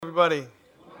everybody.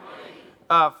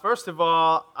 First of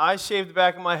all, I shaved the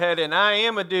back of my head, and I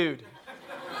am a dude.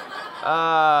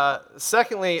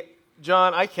 Secondly,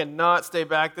 John, I cannot stay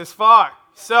back this far.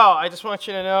 So I just want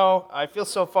you to know, I feel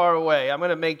so far away. I'm going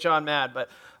to make John mad, but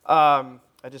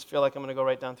I just feel like I'm going to go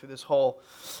right down through this hole.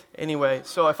 Anyway,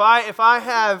 so if I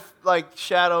have like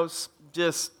shadows,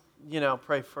 just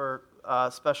pray for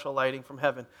special lighting from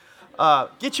heaven.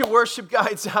 Get your worship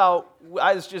guides out.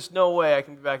 There's just no way I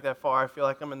can be back that far. I feel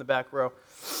like I'm in the back row.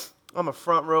 I'm a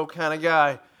front row kind of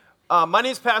guy. My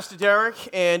name is Pastor Derek,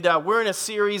 and we're in a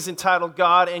series entitled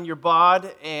God and Your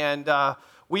BOD, and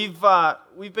we've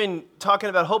been talking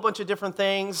about a whole bunch of different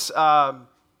things. God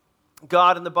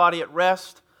and the body at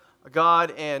rest,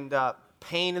 God and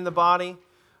pain in the body.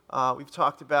 We've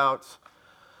talked about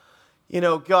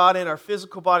God in our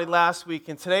physical body last week,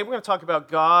 and today we're going to talk about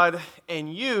God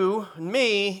and you and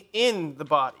me in the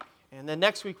body. And then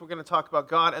next week we're going to talk about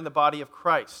God and the body of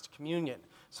Christ, communion.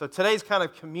 So today's kind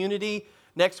of community,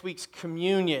 next week's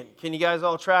communion. Can you guys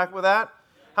all track with that?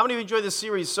 How many of you enjoyed this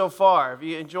series so far? Have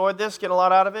you enjoyed this? Getting a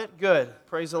lot out of it? Good.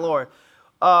 Praise the Lord.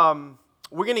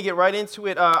 We're going to get right into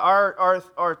it.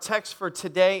 Our text for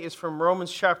today is from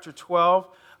Romans chapter 12.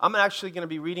 I'm actually going to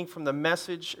be reading from the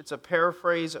Message. It's a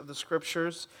paraphrase of the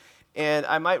Scriptures, and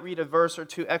I might read a verse or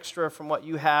two extra from what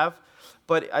you have,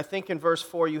 but I think in verse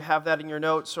 4 you have that in your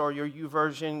notes or your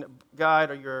YouVersion guide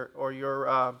or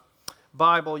your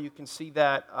Bible. You can see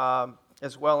that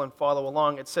as well and follow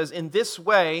along. It says, "In this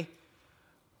way,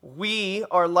 we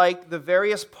are like the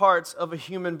various parts of a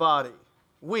human body."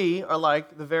 We are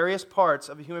like the various parts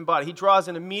of a human body.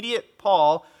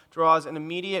 Paul draws an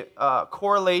immediate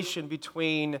correlation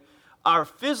between our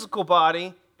physical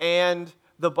body and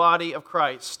the body of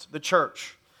Christ, the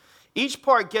church. Each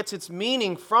part gets its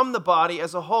meaning from the body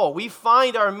as a whole. We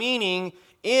find our meaning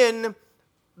in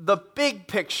the big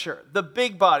picture, the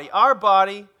big body. Our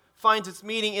body finds its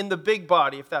meaning in the big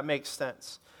body, if that makes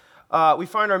sense. We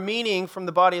find our meaning from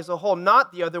the body as a whole,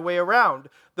 not the other way around.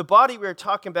 The body we're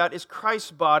talking about is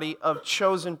Christ's body of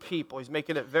chosen people. He's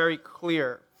making it very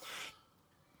clear.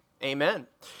 Amen.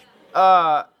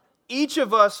 Each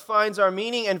of us finds our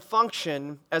meaning and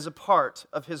function as a part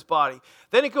of his body.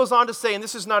 Then it goes on to say, and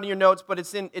this is not in your notes, but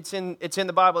it's in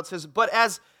the Bible. It says, "But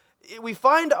as we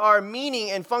find our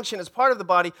meaning and function as part of the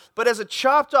body, but as a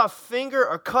chopped off finger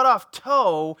or cut off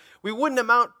toe, we wouldn't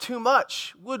amount to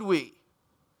much, would we?"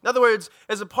 In other words,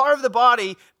 as a part of the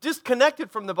body,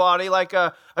 disconnected from the body, like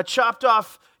a chopped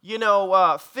off,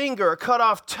 finger, a cut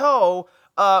off toe,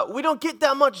 we don't get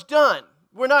that much done.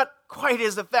 We're not quite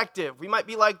as effective. We might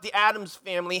be like the Addams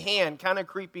Family hand, kind of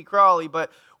creepy crawly, but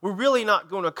we're really not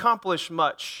going to accomplish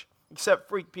much except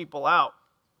freak people out.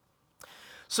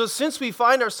 So since we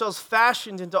find ourselves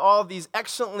fashioned into all of these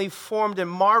excellently formed and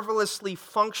marvelously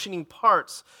functioning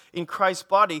parts in Christ's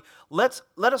body, let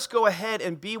us go ahead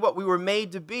and be what we were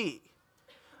made to be,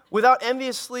 without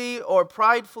enviously or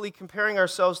pridefully comparing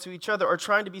ourselves to each other or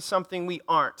trying to be something we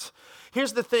aren't.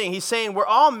 Here's the thing. He's saying we're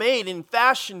all made and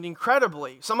fashioned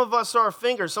incredibly. Some of us are a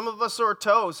finger. Some of us are a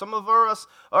toe. Some of us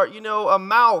are, a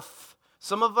mouth.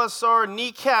 Some of us are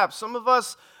kneecaps. Some of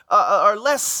us are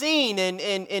less seen and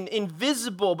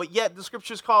invisible, but yet the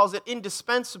Scriptures calls it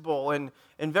indispensable and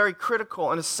very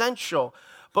critical and essential.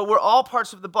 But we're all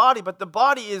parts of the body, but the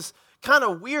body is kind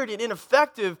of weird and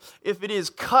ineffective if it is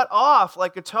cut off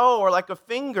like a toe or like a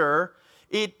finger.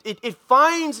 It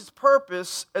finds its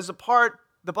purpose as a part,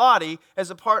 the body, as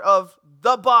a part of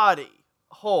the body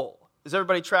whole. Is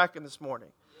everybody tracking this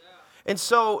morning? And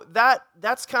so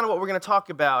that's kind of what we're going to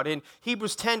talk about. In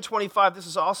Hebrews 10:25, this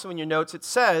is also in your notes, it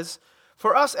says,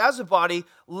 "For us as a body,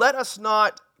 let us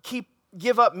not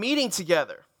give up meeting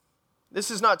together." This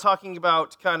is not talking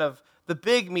about kind of the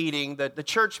big meeting, the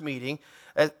church meeting.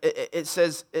 It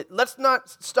says, let's not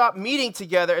stop meeting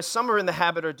together as some are in the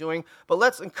habit of doing, but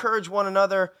let's encourage one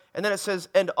another. And then it says,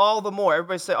 "and all the more."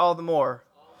 Everybody say, all the more.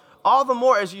 All the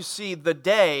more as you see the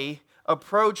day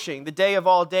approaching. The day of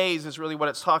all days is really what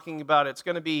it's talking about. It's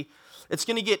going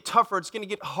to get tougher. It's going to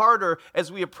get harder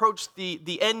as we approach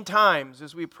the end times,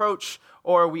 as we approach,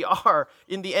 or we are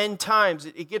in the end times.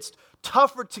 It gets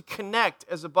tougher to connect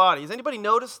as a body. Has anybody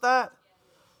noticed that?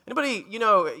 Anybody,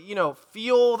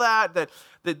 feel that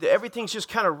everything's just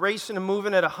kind of racing and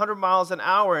moving at 100 miles an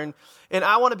hour? And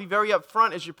I want to be very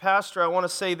upfront as your pastor. I want to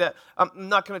say that I'm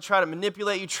not going to try to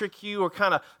manipulate you, trick you, or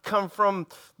kind of come from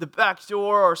the back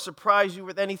door or surprise you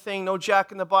with anything. No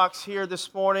Jack in the Box here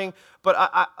this morning. But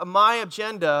my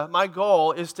agenda, my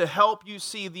goal is to help you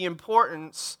see the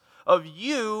importance of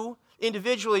you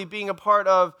individually being a part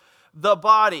of the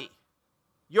body.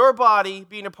 Your body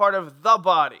being a part of the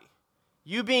body.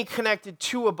 You being connected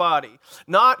to a body.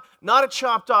 Not a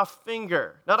chopped off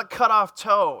finger, not a cut off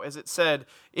toe, as it said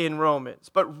in Romans,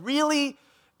 but really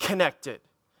connected.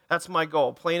 That's my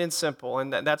goal, plain and simple,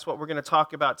 and that's what we're going to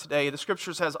talk about today. The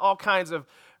Scriptures has all kinds of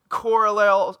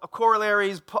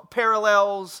corollaries,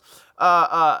 parallels,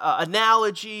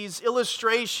 analogies,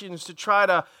 illustrations to try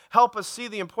to help us see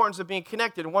the importance of being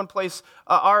connected. In one place,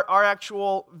 our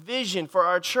actual vision for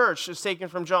our church is taken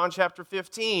from John chapter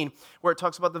 15, where it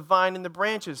talks about the vine and the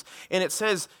branches. And it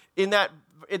says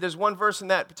there's one verse in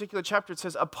that particular chapter, it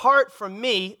says, apart from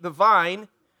me, the vine,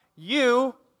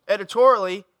 you,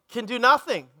 editorially, can do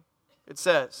nothing, it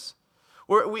says.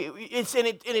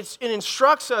 It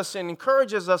instructs us and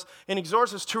encourages us and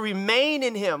exhorts us to remain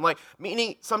in him. Like,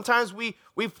 meaning sometimes we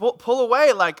pull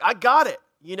away like, I got it,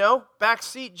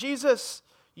 backseat Jesus,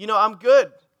 I'm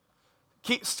good.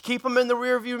 Keep them in the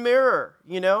rearview mirror,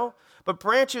 But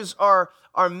branches are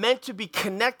meant to be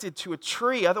connected to a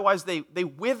tree. Otherwise, they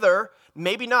wither,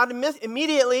 maybe not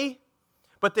immediately,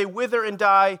 but they wither and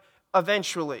die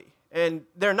eventually. And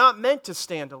they're not meant to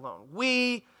stand alone.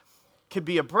 We could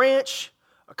be a branch,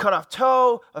 a cut off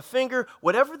toe, a finger,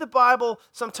 whatever the Bible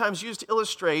sometimes used to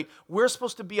illustrate, we're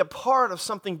supposed to be a part of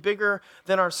something bigger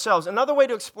than ourselves. Another way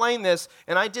to explain this,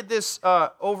 and I did this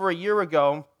over a year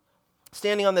ago,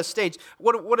 standing on this stage.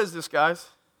 What is this, guys?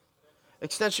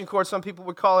 Extension cord. Some people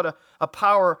would call it a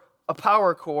power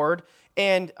cord.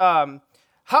 And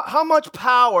how much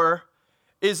power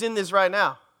is in this right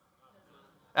now?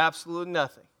 Absolutely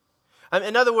nothing.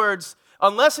 In other words,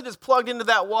 unless it is plugged into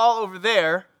that wall over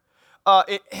there,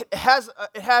 it has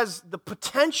the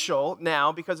potential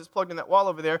now because it's plugged in that wall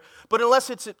over there, but unless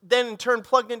it's then in turn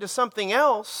plugged into something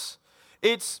else,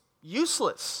 it's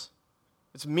useless.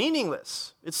 It's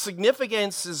meaningless. Its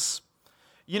significance is,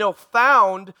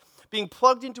 found being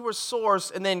plugged into a source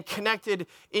and then connected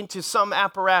into some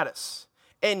apparatus.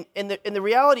 And the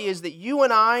reality is that you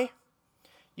and I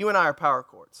are power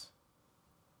cords.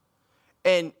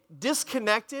 And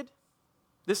disconnected,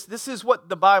 this is what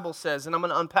the Bible says, and I'm going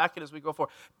to unpack it as we go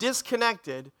forward.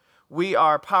 Disconnected, we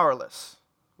are powerless.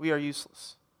 We are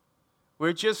useless.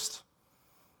 We're just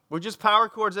power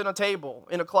cords in a table,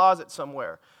 in a closet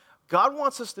somewhere. God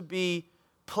wants us to be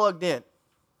plugged in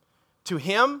to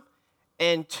him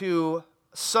and to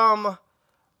some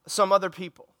other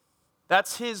people.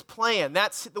 That's his plan.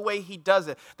 That's the way he does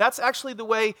it. That's actually the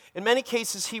way, in many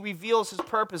cases, he reveals his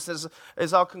purpose.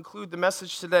 As I'll conclude the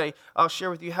message today, I'll share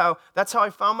with you that's how I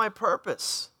found my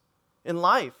purpose in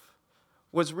life,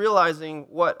 was realizing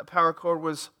what a power cord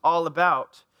was all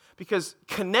about. Because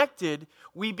connected,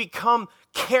 we become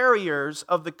carriers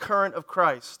of the current of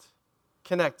Christ.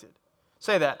 Connected.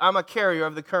 Say that. I'm a carrier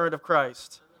of the current of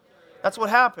Christ. That's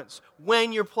what happens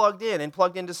when you're plugged in and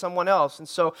plugged into someone else. And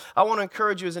so I want to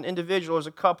encourage you as an individual, as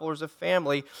a couple, or as a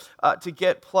family to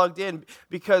get plugged in,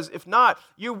 because if not,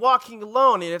 you're walking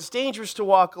alone, and it's dangerous to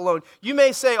walk alone. You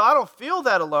may say, I don't feel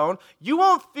that alone. You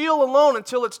won't feel alone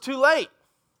until it's too late,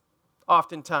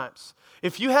 oftentimes.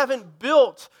 If you haven't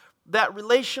built that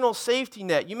relational safety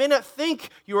net, you may not think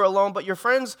you're alone, but your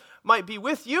friends might be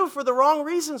with you for the wrong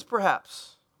reasons,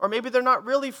 perhaps. Or maybe they're not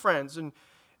really friends, and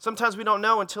sometimes we don't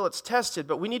know until it's tested,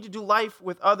 but we need to do life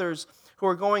with others who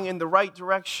are going in the right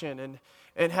direction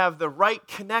and have the right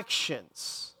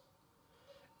connections.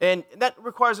 And that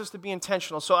requires us to be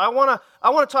intentional. So I want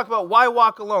to talk about why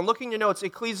walk alone. Look in your notes,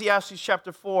 Ecclesiastes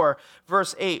chapter 4,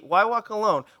 verse 8. Why walk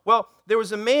alone? Well, there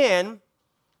was a man,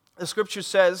 the scripture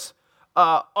says,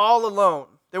 all alone.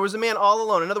 There was a man all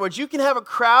alone. In other words, you can have a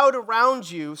crowd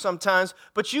around you sometimes,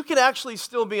 but you can actually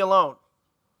still be alone.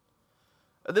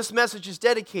 This message is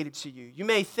dedicated to you. You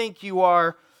may think you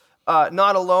are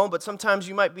not alone, but sometimes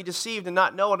you might be deceived and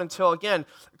not know it until, again,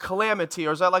 calamity,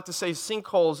 or as I like to say,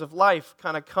 sinkholes of life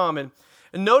kind of come. And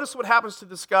notice what happens to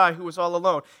this guy who was all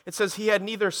alone. It says he had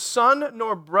neither son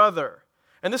nor brother.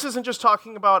 And this isn't just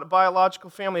talking about a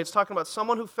biological family. It's talking about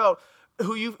someone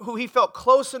who he felt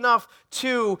close enough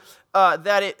to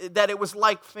that it was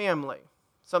like family.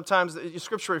 Sometimes the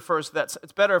scripture refers to that.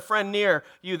 It's better a friend near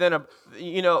you than a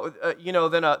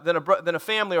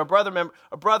family or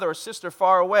a brother or sister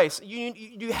far away. So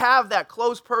you have that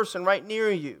close person right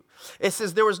near you. It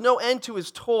says there was no end to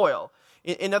his toil.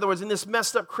 In other words, in this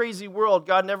messed up, crazy world,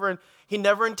 He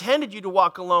never intended you to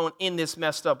walk alone in this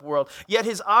messed up world. Yet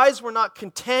his eyes were not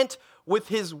content with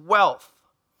his wealth.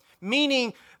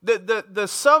 Meaning the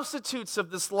substitutes of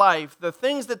this life, the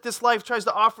things that this life tries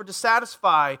to offer to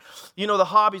satisfy, the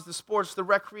hobbies, the sports, the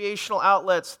recreational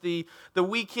outlets, the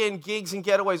weekend gigs and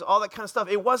getaways, all that kind of stuff.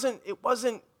 It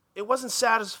wasn't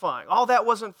satisfying. All that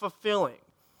wasn't fulfilling.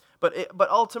 But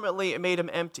ultimately it made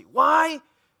him empty. Why?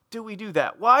 do we do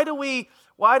that? Why do we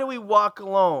walk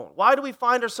alone? Why do we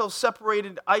find ourselves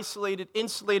separated, isolated,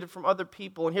 insulated from other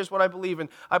people? And here's what I believe in.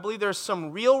 I believe there's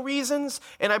some real reasons,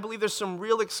 and I believe there's some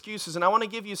real excuses. And I want to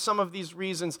give you some of these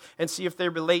reasons and see if they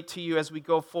relate to you as we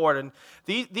go forward. And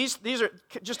these are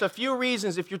just a few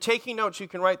reasons. If you're taking notes, you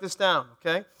can write this down,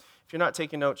 okay? If you're not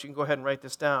taking notes, you can go ahead and write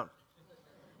this down.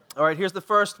 All right, here's the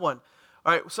first one.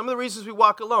 All right, some of the reasons we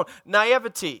walk alone.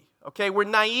 Naivety, okay? We're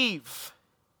naive.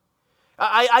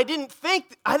 I didn't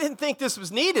think this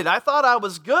was needed. I thought I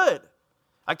was good.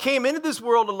 I came into this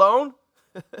world alone.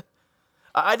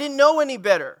 I didn't know any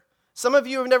better. Some of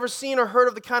you have never seen or heard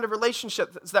of the kind of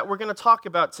relationships that we're going to talk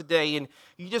about today, and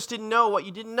you just didn't know what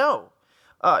you didn't know.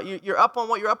 You're up on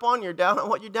what you're up on, you're down on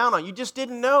what you're down on. You just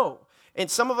didn't know. And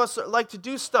some of us like to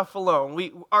do stuff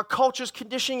alone. Our culture's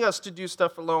conditioning us to do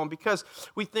stuff alone because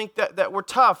we think that we're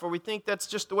tough, or we think that's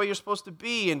just the way you're supposed to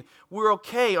be, and we're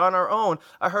okay on our own.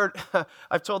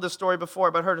 I've told this story before,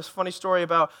 but I heard this funny story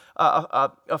about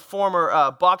a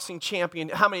former boxing champion.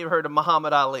 How many have heard of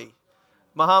Muhammad Ali?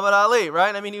 Muhammad Ali,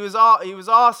 right? I mean, he was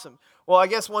awesome. Well, I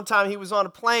guess one time he was on a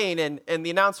plane, and the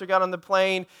announcer got on the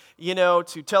plane, to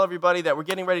tell everybody that we're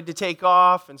getting ready to take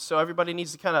off, and so everybody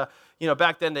needs to kind of,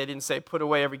 back then they didn't say put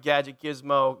away every gadget,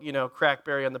 gizmo,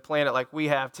 crackberry on the planet like we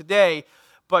have today,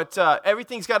 but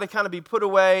everything's got to kind of be put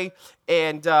away,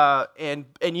 and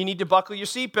you need to buckle your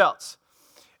seatbelts.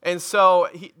 And so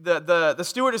the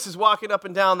stewardess is walking up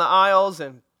and down the aisles,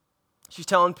 and she's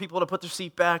telling people to put their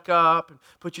seat back up and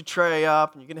put your tray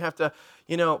up, and you're going to have to,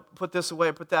 put this away,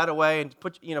 put that away, and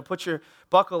put your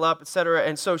buckle up, etc.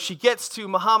 And so she gets to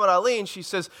Muhammad Ali, and she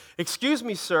says, "Excuse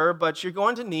me, sir, but you're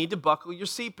going to need to buckle your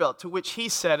seatbelt." To which he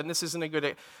said, and this isn't a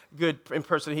good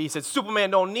impersonation, he said,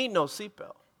 "Superman don't need no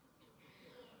seatbelt."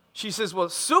 She says, "Well,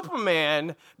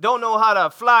 Superman don't know how to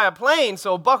fly a plane,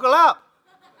 so buckle up."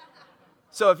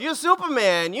 So if you're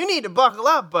Superman, you need to buckle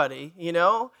up, buddy,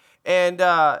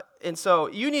 And so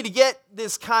you need to get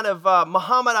this kind of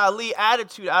Muhammad Ali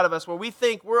attitude out of us, where we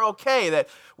think we're okay, that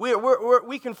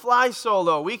we can fly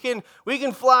solo, we can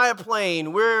fly a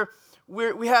plane.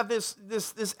 We have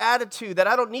this attitude that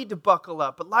I don't need to buckle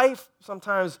up, but life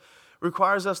sometimes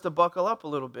requires us to buckle up a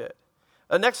little bit.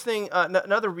 Next thing,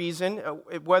 another reason,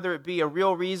 whether it be a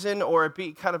real reason or it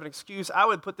be kind of an excuse, I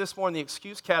would put this more in the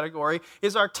excuse category,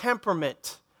 is our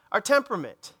temperament. Our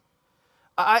temperament.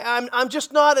 I'm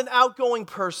just not an outgoing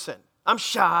person. I'm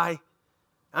shy.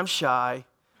 I'm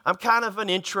kind of an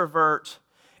introvert.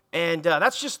 And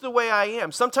that's just the way I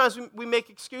am. Sometimes we make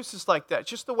excuses like that. It's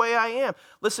just the way I am.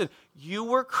 Listen, you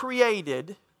were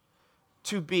created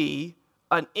to be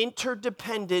an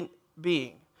interdependent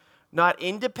being. Not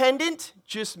independent,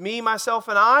 just me, myself,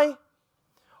 and I,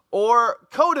 or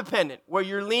codependent, where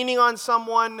you're leaning on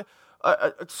someone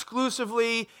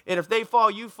exclusively, and if they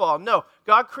fall, you fall. No,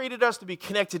 God created us to be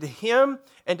connected to Him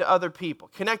and to other people.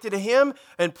 Connected to Him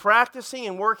and practicing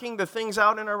and working the things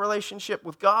out in our relationship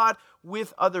with God,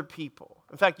 with other people.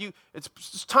 In fact,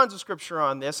 it's tons of scripture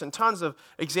on this and tons of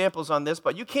examples on this,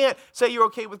 but you can't say you're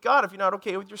okay with God if you're not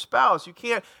okay with your spouse. You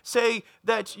can't say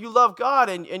that you love God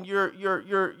and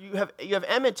you have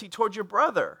enmity towards your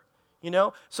brother.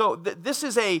 So this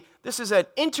is an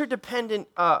interdependent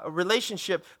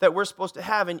relationship that we're supposed to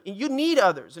have, and you need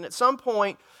others. And at some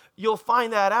point, you'll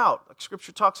find that out. Like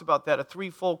Scripture talks about that, a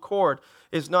threefold cord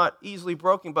is not easily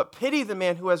broken. But pity the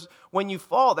man who has, when you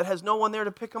fall, that has no one there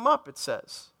to pick him up. It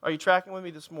says. Are you tracking with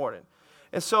me this morning?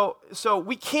 And so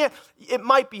we can't, it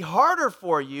might be harder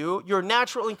for you. Your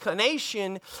natural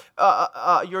inclination,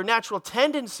 your natural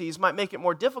tendencies might make it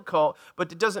more difficult,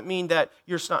 but it doesn't mean that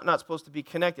you're not supposed to be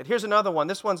connected. Here's another one.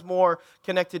 This one's more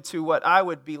connected to what I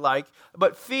would be like,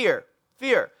 but fear.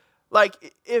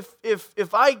 Like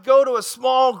if I go to a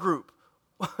small group,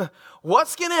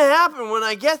 what's going to happen when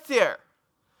I get there?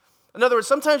 In other words,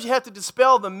 sometimes you have to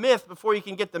dispel the myth before you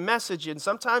can get the message in.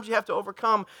 Sometimes you have to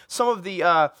overcome some of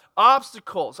the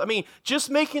obstacles. I mean, just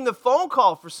making the phone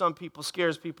call for some people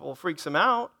scares people, freaks them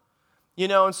out.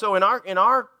 And so in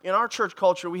our church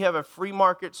culture, we have a free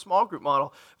market small group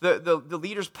model. The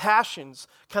leaders' passions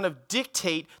kind of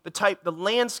dictate the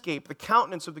landscape, the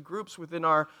countenance of the groups within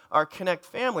our Connect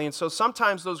family. And so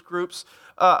sometimes those groups,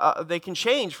 they can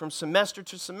change from semester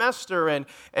to semester,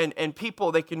 and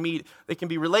people, they can be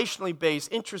relationally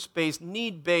based, interest based,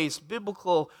 need based,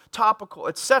 biblical, topical,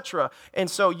 etc. And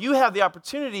so you have the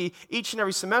opportunity each and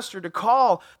every semester to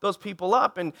call those people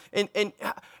up, and in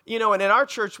our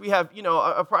church we have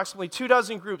approximately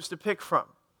 24 groups to pick from.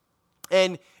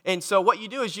 And so what you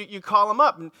do is you call them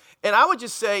up, and I would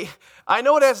just say, I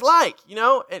know what that's like,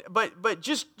 but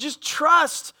just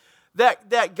trust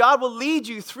that God will lead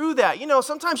you through that.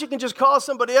 Sometimes you can just call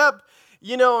somebody up,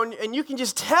 and you can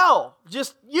just tell,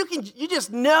 you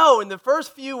just know in the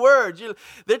first few words,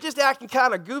 they're just acting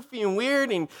kind of goofy and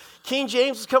weird, and King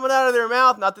James is coming out of their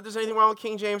mouth. Not that there's anything wrong with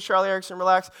King James, Charlie Erickson,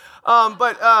 relax.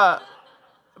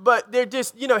 But they're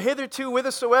just, hitherto,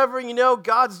 whithersoever,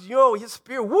 God's, his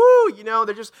spirit, woo,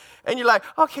 they're just, and you're like,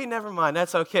 okay, never mind,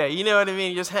 that's okay. You know what I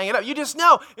mean? You just hang it up. You just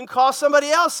know and call somebody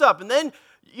else up. And then,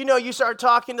 you start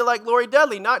talking to like Lori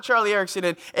Dudley, not Charlie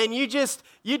Erickson, and you just,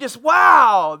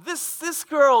 wow, this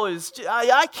girl is,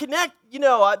 I connect,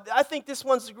 I think this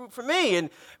one's the group for me. And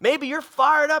maybe you're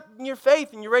fired up in your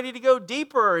faith and you're ready to go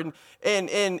deeper and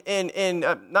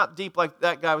not deep like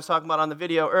that guy was talking about on the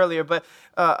video earlier, but,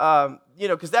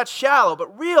 because that's shallow,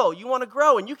 but real, you want to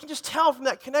grow, and you can just tell from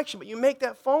that connection, but you make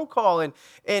that phone call and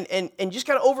just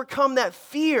got to overcome that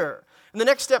fear. And the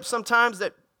next step sometimes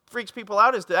that freaks people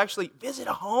out is to actually visit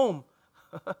a home.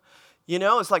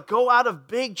 It's like go out of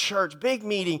big church, big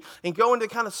meeting, and go into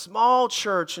kind of small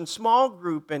church and small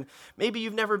group, and maybe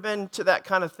you've never been to that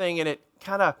kind of thing, and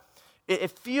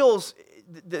it feels,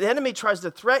 the enemy tries to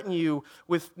threaten you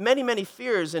with many, many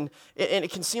fears, and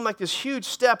it can seem like this huge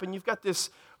step, and you've got this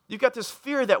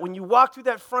fear that when you walk through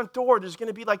that front door, there's going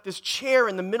to be like this chair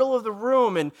in the middle of the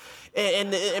room, and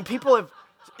people have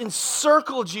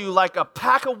encircled you like a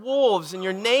pack of wolves, and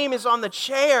your name is on the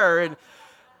chair, and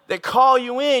they call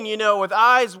you in, with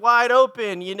eyes wide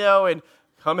open, and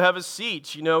come have a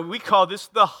seat. We call this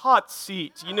the hot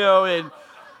seat, and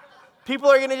people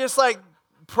are going to just like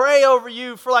pray over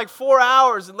you for like 4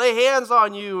 hours and lay hands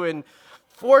on you and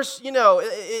force,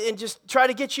 and just try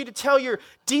to get you to tell your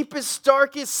deepest,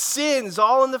 darkest sins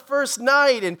all in the first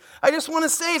night. And I just want to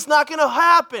say it's not going to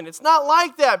happen. It's not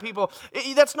like that, people.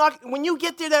 That's not, when you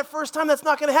get there that first time, that's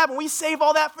not going to happen. We save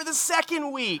all that for the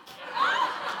second week.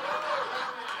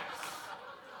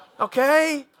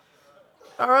 Okay?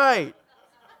 All right.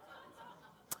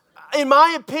 In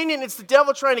my opinion, it's the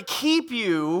devil trying to keep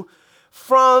you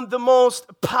from the most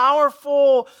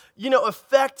powerful,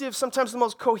 effective, sometimes the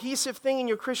most cohesive thing in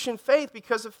your Christian faith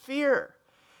because of fear.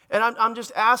 And I'm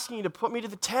just asking you to put me to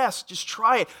the test. Just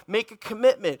try it. Make a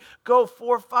commitment. Go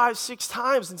 4, 5, 6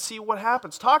 times and see what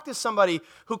happens. Talk to somebody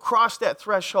who crossed that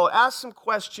threshold. Ask some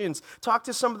questions. Talk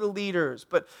to some of the leaders.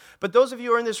 But those of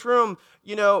you who are in this room,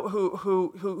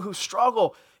 who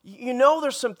struggle,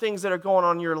 there's some things that are going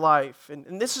on in your life.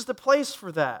 And this is the place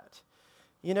for that.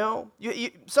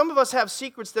 Some of us have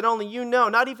secrets that only you know,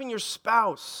 not even your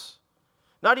spouse,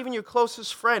 not even your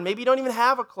closest friend. Maybe you don't even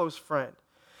have a close friend.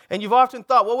 And you've often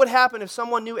thought, what would happen if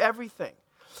someone knew everything?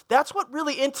 That's what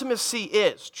really intimacy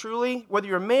is, truly. Whether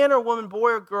you're a man or a woman,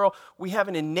 boy or girl, we have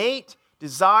an innate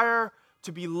desire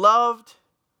to be loved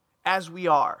as we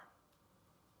are.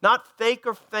 Not fake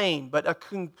or feigned, but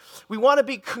we want to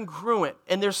be congruent.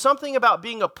 And there's something about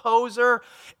being a poser,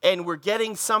 and we're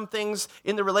getting some things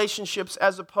in the relationships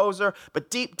as a poser, but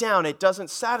deep down it doesn't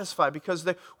satisfy because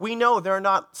we know they're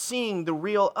not seeing the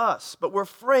real us, but we're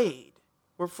afraid.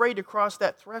 We're afraid to cross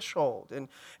that threshold.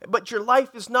 But your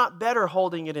life is not better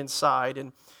holding it inside.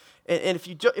 And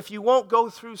if you won't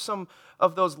go through some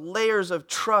of those layers of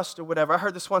trust or whatever, I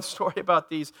heard this one story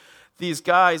about these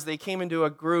guys. They came into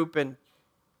a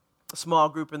small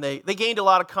group, and they gained a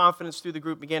lot of confidence through the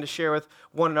group, began to share with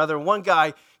one another. One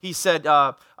guy, he said,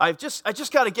 I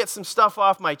just got to get some stuff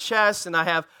off my chest, and I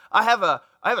have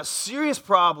a serious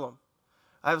problem.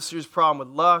 I have a serious problem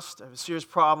with lust. I have a serious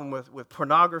problem with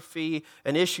pornography,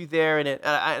 an issue there, and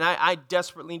I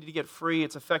desperately need to get free.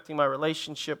 It's affecting my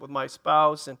relationship with my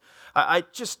spouse, and I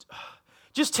just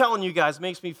telling you guys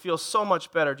makes me feel so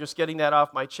much better just getting that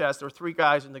off my chest. There were 3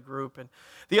 guys in the group, and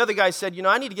the other guy said,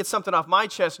 I need to get something off my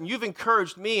chest, and you've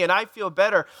encouraged me, and I feel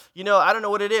better. I don't know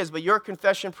what it is, but your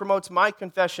confession promotes my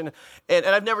confession, and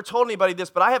I've never told anybody this,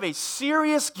 but I have a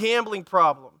serious gambling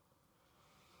problem.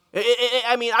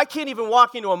 I can't even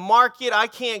walk into a market. I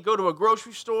can't go to a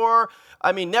grocery store.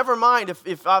 Never mind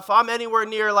if I'm anywhere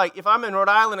near, like if I'm in Rhode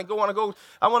Island and I want to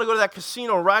go to that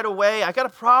casino right away. I got a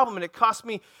problem, and it costs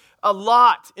me a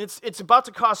lot. It's about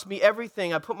to cost me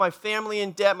everything. I put my family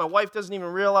in debt. My wife doesn't even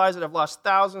realize it. I've lost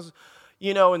thousands,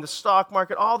 in the stock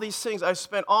market. All these things. I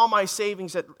spent all my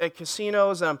savings at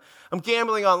casinos. I'm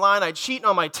gambling online. I cheat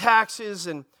on my taxes,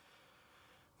 and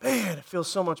man, it feels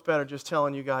so much better just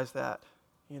telling you guys that.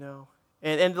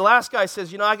 And the last guy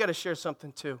says, I got to share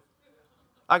something too.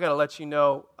 I got to let you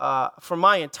know, for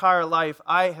my entire life,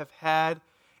 I have had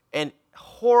an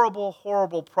horrible,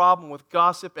 horrible problem with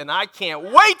gossip, and I can't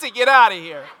wait to get out of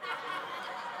here.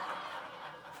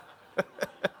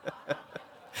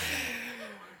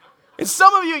 And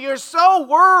some of you, you're so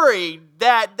worried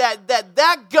that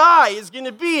guy is going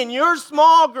to be in your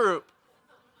small group.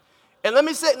 And let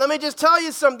me just tell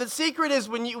you something. The secret is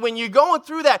when you're going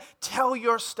through that, tell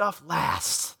your stuff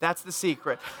last. That's the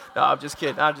secret. No, I'm just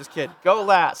kidding. Go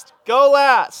last. Go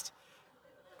last.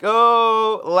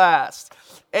 Go last.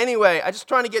 Anyway, I'm just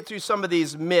trying to get through some of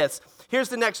these myths.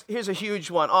 Here's a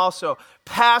huge one also.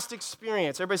 Past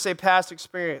experience. Everybody say past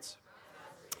experience.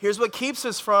 Here's what keeps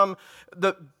us from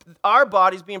our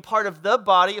bodies being part of the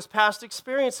body is past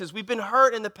experiences. We've been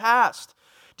hurt in the past.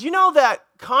 Do you know that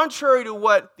contrary to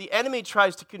what the enemy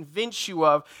tries to convince you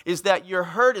of is that your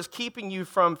hurt is keeping you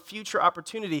from future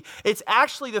opportunity? It's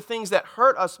actually the things that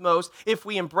hurt us most, if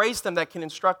we embrace them, that can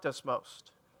instruct us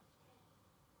most.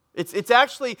 It's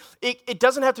actually, it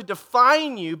doesn't have to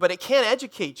define you, but it can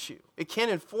educate you. It can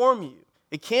inform you.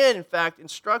 It can, in fact,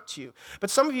 instruct you. But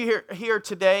some of you here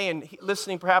today and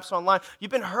listening perhaps online, you've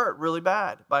been hurt really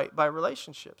bad by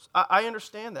relationships. I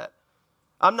understand that.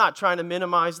 I'm not trying to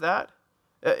minimize that.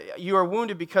 You are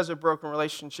wounded because of broken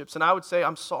relationships. And I would say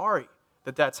I'm sorry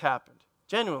that that's happened.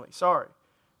 Genuinely sorry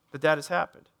that has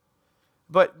happened.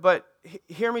 But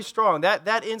hear me strong.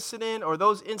 That incident or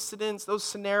those incidents, those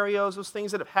scenarios, those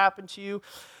things that have happened to you,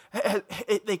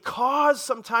 they cause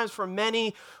sometimes for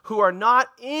many who are not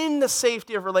in the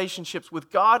safety of relationships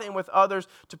with God and with others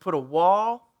to put a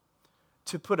wall,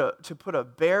 to put a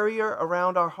barrier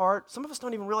around our heart. Some of us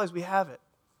don't even realize we have it.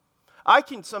 I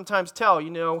can sometimes tell,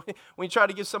 when you try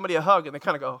to give somebody a hug and they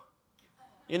kind of go,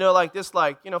 like this,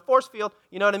 force field,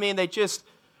 you know what I mean? They just,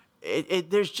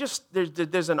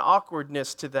 there's an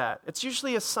awkwardness to that. It's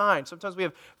usually a sign. Sometimes we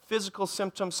have physical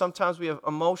symptoms, sometimes we have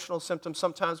emotional symptoms,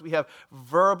 sometimes we have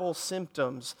verbal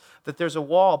symptoms, that there's a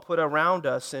wall put around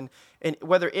us. And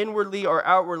whether inwardly or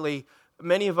outwardly,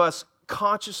 many of us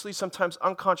consciously, sometimes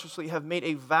unconsciously, have made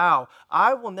a vow,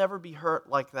 I will never be hurt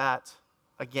like that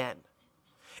again.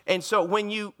 And so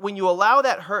when you allow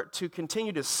that hurt to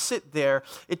continue to sit there,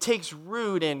 it takes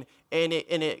root and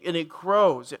it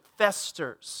grows, it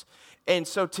festers. And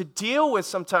so to deal with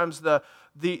sometimes the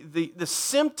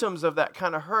symptoms of that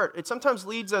kind of hurt, it sometimes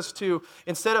leads us to,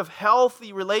 instead of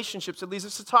healthy relationships, it leads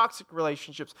us to toxic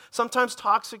relationships, sometimes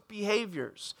toxic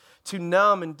behaviors, to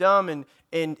numb and dumb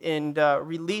and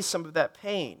release some of that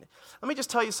pain. Let me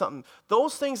just tell you something.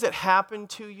 Those things that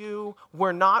happened to you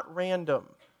were not random.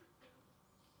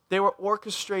 They were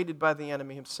orchestrated by the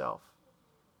enemy himself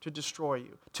to destroy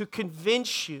you, to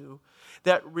convince you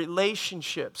that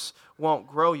relationships won't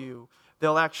grow you,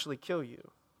 they'll actually kill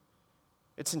you.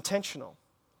 It's intentional.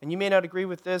 And you may not agree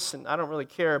with this, and I don't really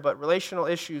care, but relational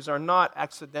issues are not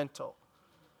accidental.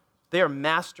 They are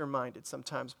masterminded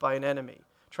sometimes by an enemy,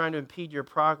 trying to impede your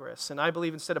progress. And I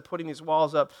believe instead of putting these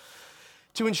walls up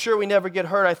to ensure we never get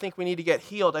hurt, I think we need to get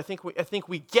healed. I think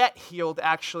we get healed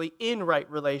actually in right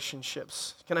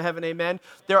relationships. Can I have an amen?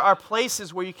 There are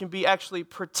places where you can be actually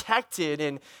protected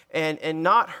and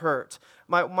not hurt.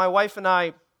 My wife and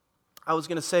I was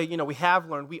going to say,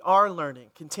 we are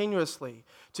learning continuously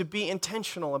to be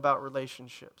intentional about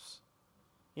relationships.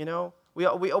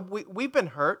 We've been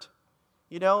hurt.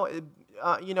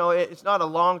 It's not a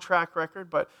long track record,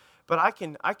 but I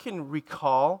can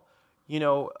recall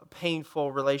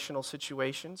painful relational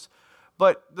situations.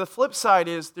 But the flip side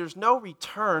is there's no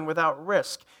return without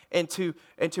risk. And to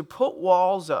put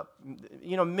walls up,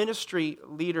 ministry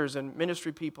leaders and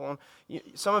ministry people, and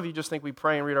some of you just think we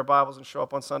pray and read our Bibles and show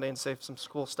up on Sunday and say some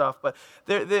cool stuff, but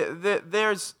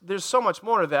there's so much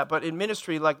more to that. But in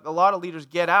ministry, like a lot of leaders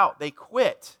get out, they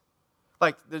quit.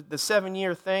 Like the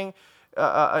 7-year thing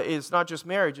is not just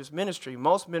marriage, it's ministry.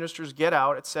 Most ministers get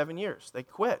out at 7 years. They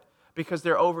quit because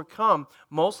they're overcome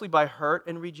mostly by hurt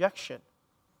and rejection.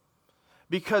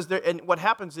 And what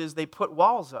happens is they put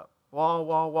walls up.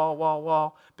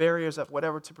 Wall, barriers up,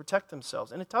 whatever, to protect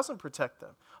themselves. And it doesn't protect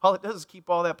them. All it does is keep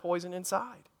all that poison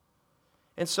inside.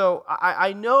 And so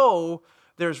I know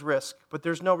there's risk, but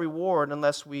there's no reward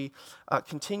unless we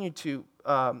continue to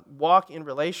walk in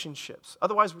relationships.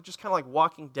 Otherwise, we're just kind of like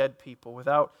walking dead people.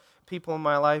 Without people in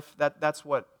my life, that's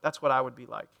what I would be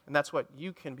like. And that's what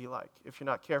you can be like if you're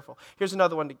not careful. Here's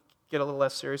another one to get a little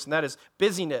less serious, and that is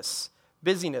busyness.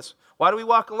 Busyness. Why do we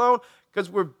walk alone? Because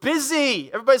we're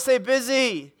busy. Everybody say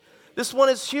busy. This one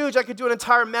is huge. I could do an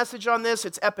entire message on this.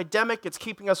 It's epidemic. It's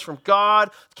keeping us from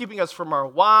God. It's keeping us from our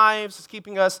wives. It's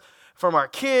keeping us from our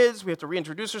kids. We have to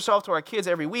reintroduce ourselves to our kids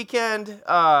every weekend.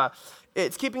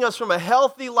 It's keeping us from a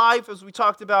healthy life, as we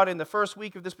talked about in the first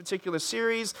week of this particular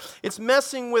series. It's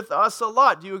messing with us a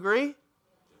lot. Do you agree?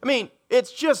 I mean,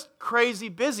 it's just crazy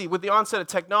busy with the onset of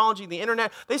technology, the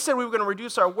internet. They said we were going to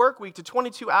reduce our work week to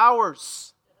 22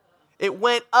 hours. It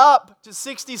went up to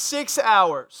 66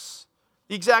 hours.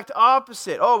 The exact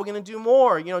opposite. Oh, we're going to do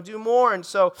more, do more. And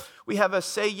so we have a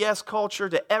say yes culture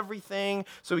to everything,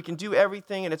 so we can do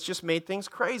everything, and it's just made things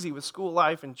crazy with school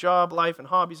life and job life and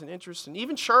hobbies and interests and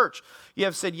even church. You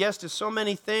have said yes to so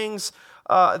many things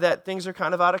that things are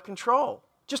kind of out of control.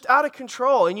 Just out of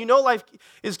control. And life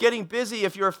is getting busy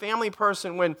if you're a family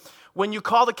person when you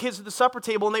call the kids to the supper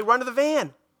table and they run to the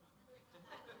van.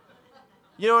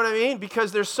 You know what I mean?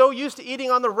 Because they're so used to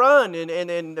eating on the run, and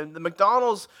the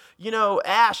McDonald's,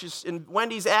 ash and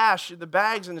Wendy's ash, the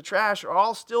bags and the trash are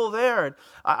all still there. And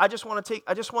I just want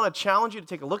to challenge you to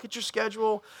take a look at your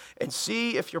schedule and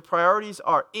see if your priorities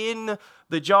are in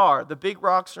the jar. The big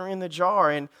rocks are in the jar,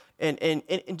 and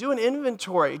do an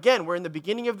inventory. Again, we're in the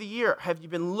beginning of the year. Have you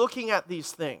been looking at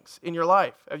these things in your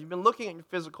life? Have you been looking at your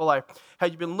physical life?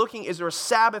 Have you been looking, is there a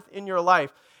Sabbath in your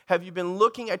life? Have you been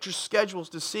looking at your schedules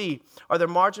to see, are there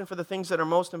margin for the things that are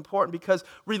most important? Because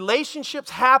relationships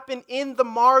happen in the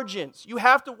margins. You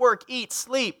have to work, eat,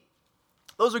 sleep.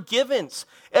 Those are givens.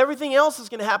 Everything else is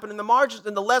going to happen in the margins,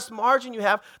 and the less margin you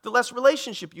have, the less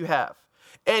relationship you have.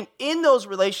 And in those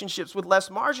relationships with less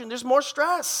margin, there's more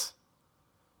stress.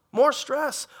 More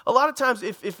stress. A lot of times,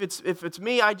 if it's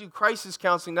me, I do crisis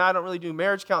counseling. Now I don't really do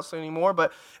marriage counseling anymore,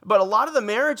 but a lot of the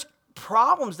marriage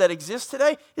problems that exist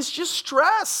today is just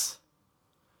stress.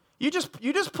 You just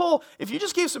pull, if you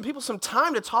just gave some people some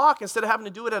time to talk instead of having to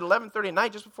do it at 11:30 at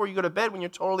night just before you go to bed when you're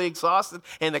totally exhausted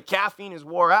and the caffeine is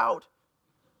wore out,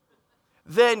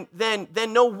 then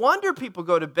no wonder people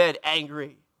go to bed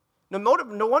angry. No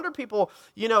wonder people,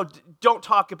 don't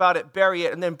talk about it, bury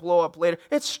it, and then blow up later.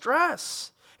 It's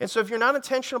stress. And so if you're not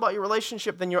intentional about your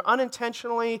relationship, then you're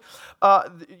unintentionally,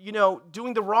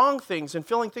 doing the wrong things and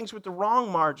filling things with the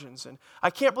wrong margins. And I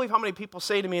can't believe how many people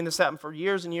say to me, and this happened for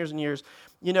years and years and years,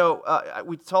 we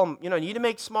tell them, you need to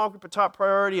make small group a top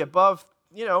priority above,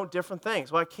 different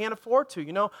things. Well, I can't afford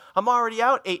to. I'm already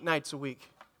out 8 nights a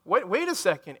week. Wait a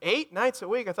second, 8 nights a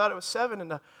week? I thought it was 7.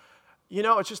 And,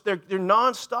 it's just they're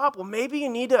nonstop. Well, maybe you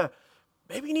need to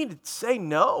say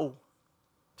no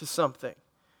to something.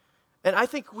 And I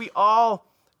think we all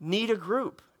need a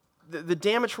group. The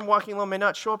damage from walking alone may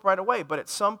not show up right away, but at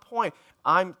some point,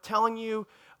 I'm telling you,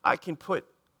 I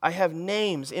have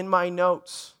names in my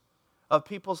notes of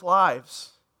people's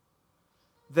lives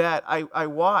that I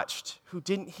watched who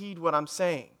didn't heed what I'm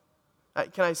saying.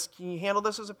 Can you handle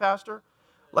this as a pastor?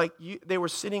 Like they were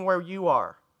sitting where you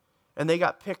are, and they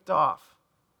got picked off.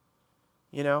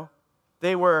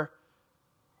 They were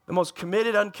the most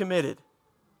committed, uncommitted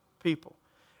people.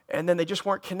 And then they just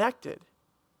weren't connected.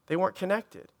 They weren't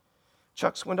connected.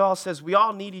 Chuck Swindoll says, we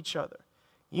all need each other.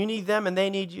 You need them and they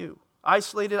need you.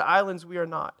 Isolated islands we are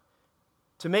not.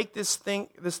 To make this thing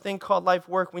called life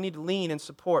work, we need to lean and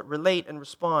support, relate and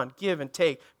respond, give and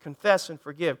take, confess and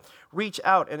forgive, reach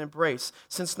out and embrace.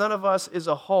 Since none of us is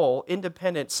a whole,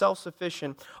 independent,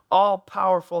 self-sufficient,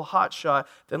 all-powerful hotshot,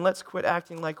 then let's quit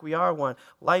acting like we are one.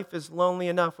 Life is lonely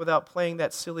enough without playing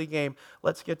that silly game.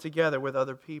 Let's get together with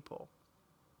other people.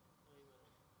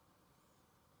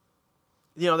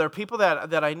 There are people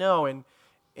that I know and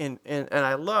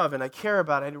I love and I care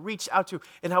about and I reach out to,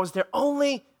 and I was their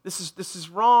only, this is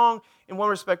wrong in one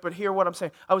respect, but hear what I'm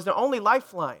saying. I was their only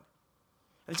lifeline.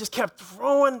 And it just kept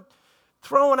throwing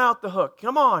out the hook.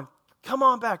 Come on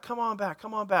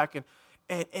back.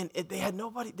 And they had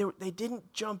nobody, they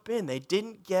didn't jump in. They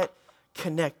didn't get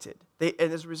connected. And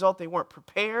as a result, they weren't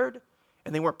prepared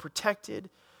and they weren't protected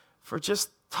for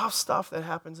just tough stuff that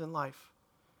happens in life.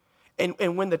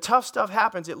 And when the tough stuff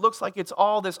happens, it looks like it's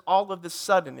all of this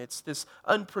sudden. It's this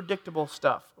unpredictable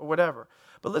stuff or whatever.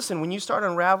 But listen, when you start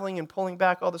unraveling and pulling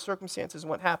back all the circumstances and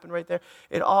what happened right there,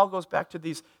 it all goes back to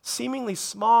these seemingly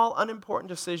small, unimportant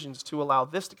decisions to allow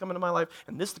this to come into my life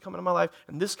and this to come into my life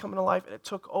and this to come into life, and it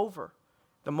took over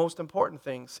the most important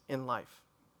things in life.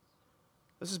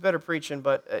 This is better preaching,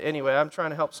 but anyway, I'm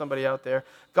trying to help somebody out there.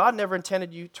 God never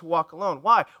intended you to walk alone.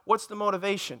 Why? What's the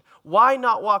motivation? Why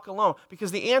not walk alone?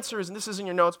 Because the answer is, and this is in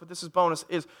your notes, but this is bonus,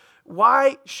 is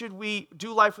why should we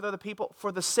do life with other people?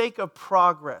 For the sake of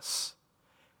progress.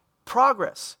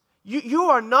 Progress. You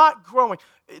are not growing.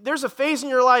 There's a phase in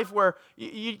your life where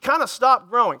you kind of stop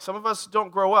growing. Some of us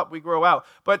don't grow up, we grow out.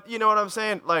 But you know what I'm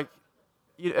saying?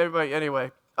 Everybody,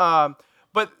 anyway.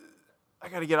 But I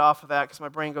got to get off of that because my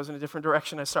brain goes in a different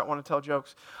direction. I start wanting to tell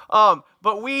jokes.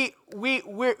 But we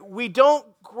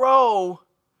don't grow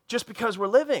just because we're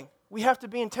living. We have to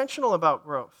be intentional about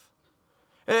growth.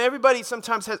 And everybody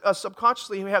sometimes has,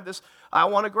 subconsciously, we have this, I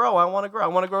want to grow, I want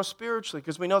to grow spiritually,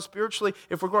 because we know spiritually,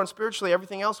 if we're growing spiritually,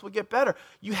 everything else will get better.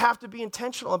 You have to be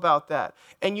intentional about that.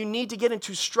 And you need to get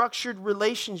into structured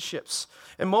relationships.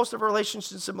 And most of our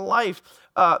relationships in life,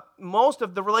 most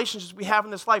of the relationships we have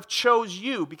in this life chose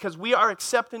you, because we are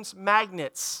acceptance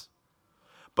magnets.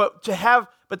 But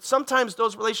sometimes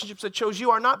those relationships that chose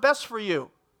you are not best for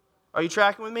you. Are you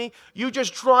tracking with me? You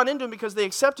just drawn into them because they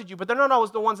accepted you, but they're not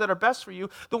always the ones that are best for you.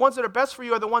 The ones that are best for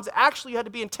you are the ones that actually you had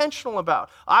to be intentional about.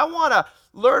 I want to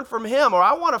learn from him, or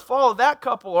I want to follow that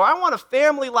couple, or I want a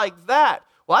family like that.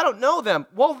 Well, I don't know them.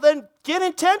 Well, then get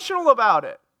intentional about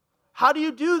it. How do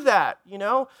you do that?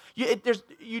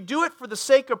 You do it for the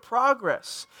sake of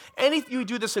progress. You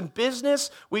do this in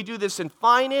business. We do this in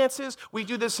finances. We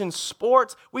do this in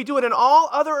sports. We do it in all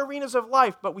other arenas of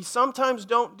life, but we sometimes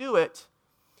don't do it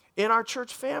in our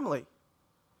church family.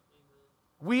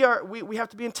 We have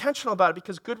to be intentional about it,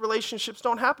 because good relationships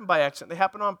don't happen by accident. They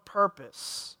happen on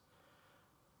purpose.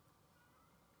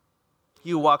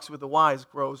 He who walks with the wise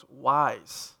grows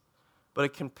wise, but a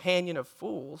companion of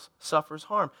fools suffers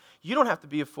harm. You don't have to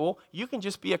be a fool. You can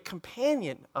just be a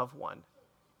companion of one,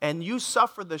 and you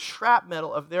suffer the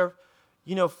shrapnel of their,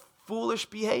 foolish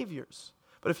behaviors.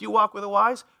 But if you walk with the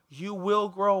wise, you will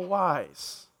grow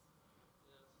wise.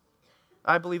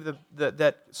 I believe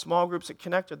that small groups at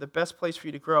Connect are the best place for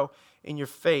you to grow in your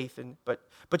faith.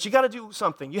 But you got to do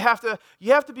something. You have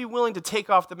to be willing to take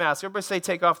off the mask. Everybody say,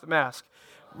 take off the mask.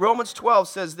 Romans 12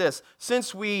 says this: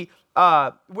 since we're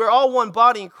all one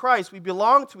body in Christ, we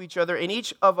belong to each other, and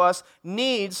each of us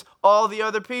needs all the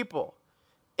other people.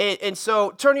 And so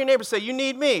turn to your neighbor and say, you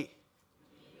need me.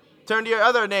 Turn to your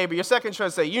other neighbor, your second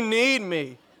choice, say, you need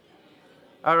me.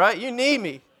 All right, you need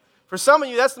me. For some of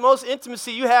you, that's the most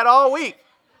intimacy you had all week.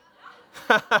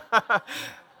 A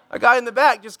guy in the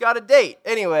back just got a date.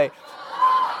 Anyway,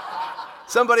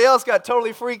 somebody else got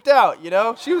totally freaked out,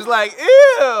 She was like,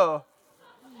 ew,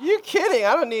 you kidding?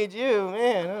 I don't need you,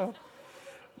 man.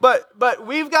 But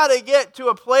we've got to get to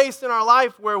a place in our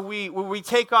life where we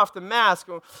take off the mask.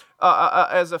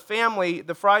 As a family,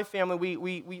 the Fry family,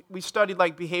 we studied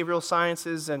like behavioral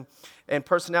sciences and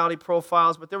personality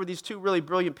profiles, but there were these two really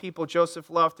brilliant people, Joseph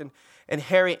Luft and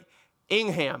Harry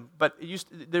Ingham. But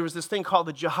there was this thing called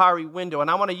the Johari window,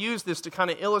 and I want to use this to kind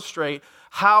of illustrate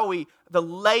how the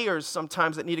layers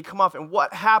sometimes that need to come off and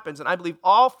what happens. And I believe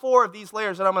all four of these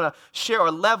layers that I'm going to share,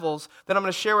 or levels that I'm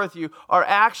going to share with you, are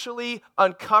actually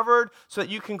uncovered so that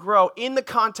you can grow in the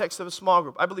context of a small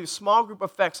group. I believe small group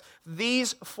affects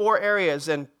these four areas,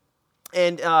 and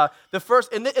the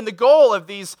first and the goal of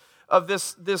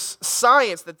this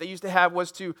science that they used to have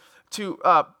was to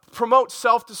promote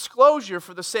self-disclosure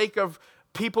for the sake of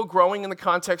people growing in the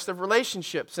context of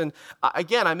relationships. And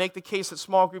again, I make the case that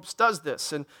small groups does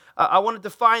this. And I want to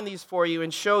define these for you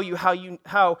and show you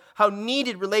how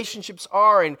needed relationships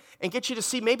are, and get you to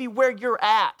see maybe where you're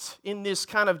at in this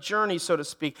kind of journey, so to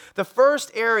speak. The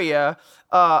first area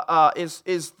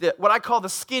is what I call the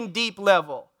skin deep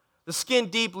level. The skin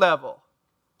deep level.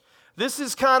 This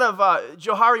is kind of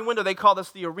Johari window. They call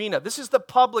this the arena. This is the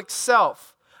public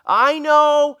self. I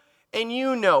know and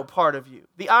you know part of you.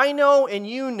 The I know and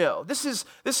you know. This is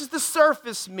the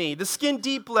surface me, the skin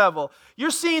deep level. You're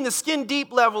seeing the skin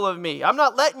deep level of me. I'm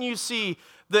not letting you see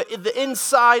the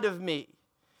inside of me.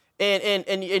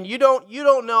 And you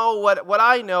don't know what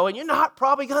I know, and you're not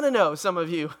probably gonna know, some of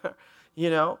you,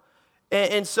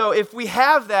 And so if we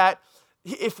have that,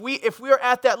 if we are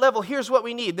at that level, here's what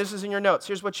we need. This is in your notes.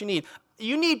 Here's what you need.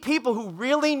 You need people who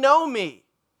really know me.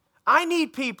 I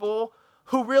need people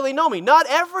who really know me. Not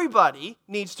everybody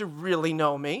needs to really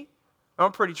know me. I'm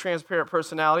a pretty transparent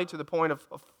personality to the point of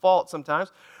fault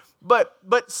sometimes. But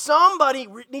somebody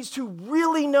needs to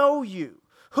really know you.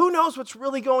 Who knows what's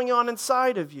really going on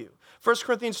inside of you? 1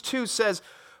 Corinthians 2 says,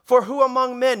 for who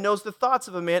among men knows the thoughts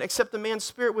of a man except the man's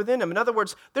spirit within him? In other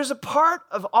words, there's a part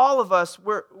of all of us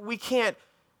where we can't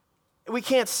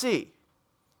see.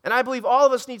 And I believe all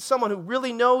of us need someone who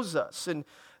really knows us. And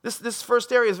this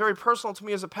first area is very personal to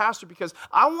me as a pastor, because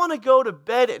I want to go to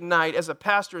bed at night as a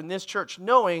pastor in this church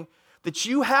knowing that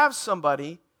you have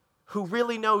somebody who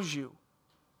really knows you,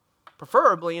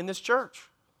 preferably in this church,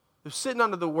 who's sitting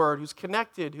under the Word, who's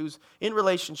connected, who's in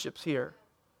relationships here.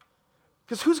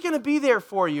 Because who's going to be there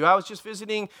for you? I was just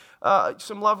visiting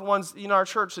some loved ones in our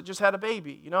church that just had a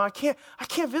baby. I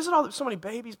can't visit so many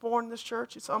babies born in this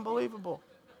church. It's unbelievable.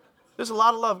 There's a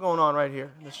lot of love going on right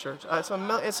here in this church.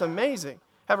 It's amazing.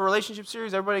 Have a relationship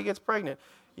series, everybody gets pregnant.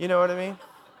 You know what I mean?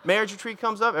 Marriage retreat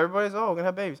comes up, everybody's, we're going to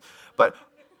have babies. But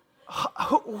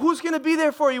who's going to be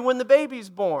there for you when the baby's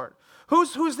born?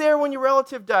 Who's there when your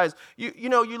relative dies?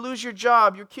 You lose your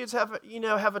job. Your kids have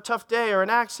a tough day or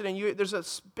an accident. There's a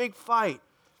big fight.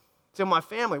 To my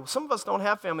family. Well, some of us don't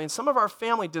have family, and some of our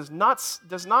family does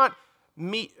not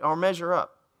meet or measure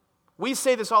up. We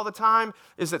say this all the time,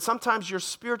 is that sometimes your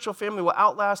spiritual family will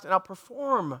outlast and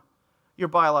outperform your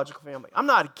biological family. I'm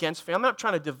not against family. I'm not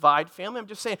trying to divide family. I'm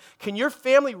just saying, can your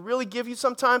family really give you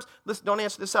sometimes, listen, don't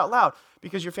answer this out loud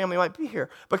because your family might be here,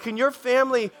 but can your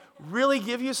family really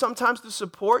give you sometimes the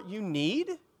support you need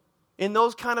in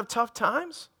those kind of tough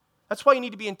times? That's why you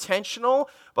need to be intentional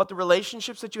about the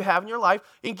relationships that you have in your life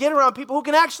and get around people who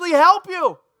can actually help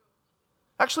you,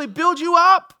 actually build you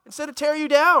up instead of tear you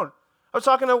down. I was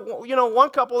talking to one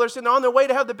couple. They're sitting on their way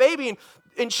to have the baby,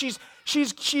 and she's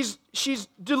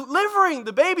delivering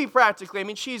the baby practically. I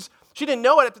mean, she didn't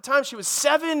know it at the time. She was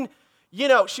 7.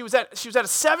 She was at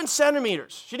 7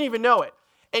 centimeters. She didn't even know it,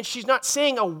 and she's not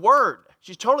saying a word.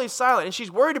 She's totally silent, and she's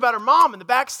worried about her mom in the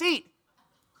back seat.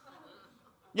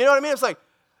 You know what I mean? It's like,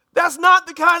 that's not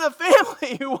the kind of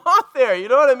family you want there. You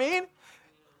know what I mean?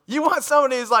 You want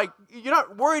somebody who's like, you're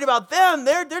not worried about them.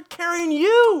 They're carrying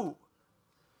you.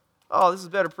 Oh, this is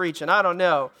better preaching. I don't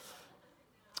know.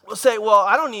 We'll say, well,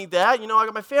 I don't need that. I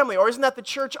got my family. Or isn't that the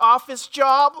church office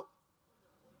job?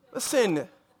 Listen,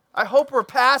 I hope we're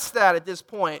past that at this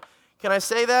point. Can I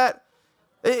say that?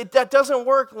 That doesn't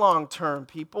work long term,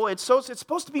 people. It's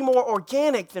supposed to be more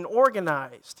organic than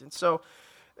organized. And so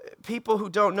people who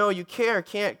don't know you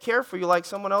can't care for you like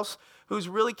someone else who's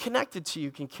really connected to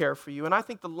you can care for you. And I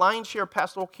think the lion's share of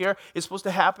pastoral care is supposed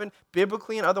to happen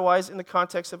biblically and otherwise in the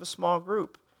context of a small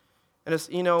group. And it's,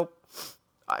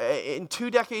 in 2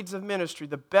 decades of ministry,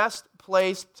 the best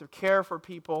place to care for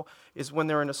people is when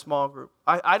they're in a small group.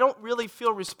 I don't really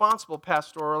feel responsible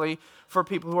pastorally for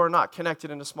people who are not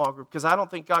connected in a small group because I don't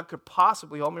think God could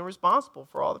possibly hold me responsible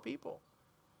for all the people.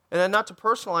 And then not to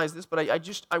personalize this, but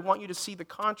I want you to see the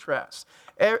contrast.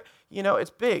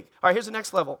 It's big. All right, here's the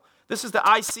next level. This is the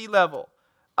IC level.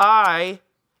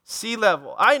 IC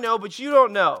level. I know, but you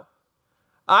don't know.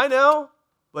 I know,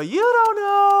 but you don't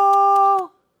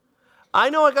know. I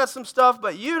know I got some stuff,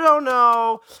 but you don't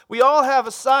know. We all have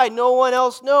a side no one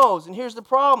else knows. And here's the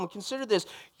problem. Consider this.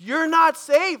 You're not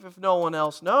safe if no one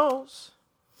else knows.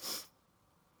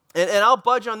 And I'll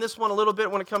budge on this one a little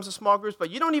bit when it comes to small groups, but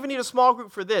you don't even need a small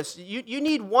group for this. You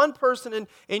need one person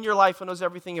in your life who knows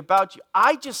everything about you.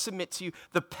 I just submit to you,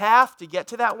 the path to get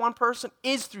to that one person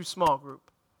is through small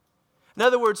group. In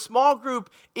other words, small group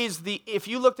is if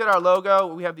you looked at our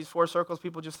logo, we have these 4 circles,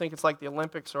 people just think it's like the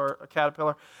Olympics or a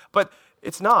caterpillar, but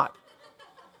it's not.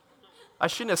 I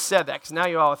shouldn't have said that because now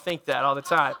you all think that all the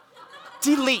time.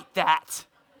 Delete that.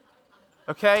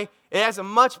 Okay? It has a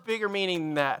much bigger meaning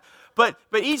than that. But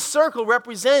each circle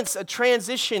represents a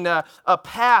transition, a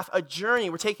path, a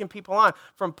journey we're taking people on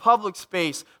from public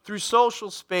space, through social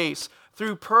space,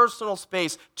 through personal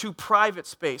space, to private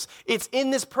space. It's in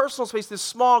this personal space, this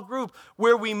small group,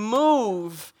 where we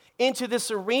move into this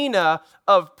arena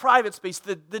of private space,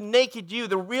 the naked you,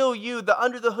 the real you, the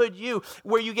under-the-hood you,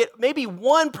 where you get maybe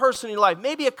one person in your life,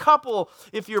 maybe a couple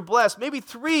if you're blessed, maybe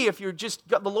 3 if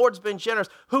the Lord's been generous,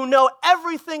 who know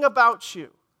everything about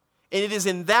you. And it is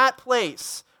in that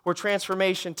place where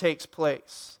transformation takes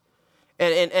place.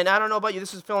 And I don't know about you,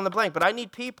 this is fill in the blank, but I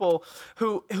need people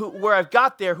who where I've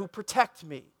got there who protect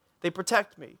me. They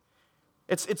protect me.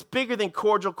 It's bigger than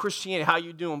cordial Christianity. How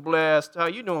you doing, blessed? How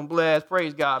you doing, blessed?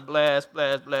 Praise God, blessed,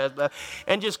 blessed, blessed, blessed.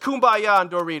 And just kumbaya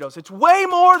and Doritos. It's way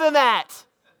more than that.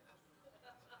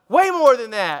 Way more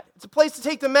than that. It's a place to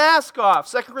take the mask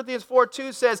off. 2 Corinthians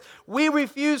 4:2 says, we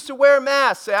refuse to wear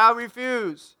masks. Say, I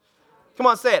refuse. Come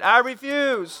on, say it. I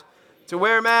refuse to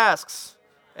wear masks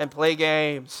and play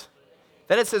games.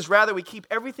 Then it says, rather, we keep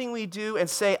everything we do and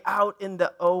say out in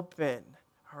the open.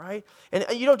 All right? And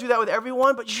you don't do that with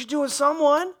everyone, but you should do it with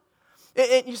someone.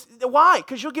 Why?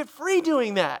 Because you'll get free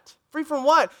doing that. Free from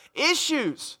what?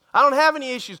 Issues. I don't have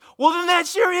any issues. Well, then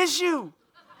that's your issue.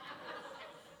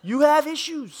 You have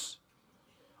issues.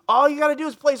 All you got to do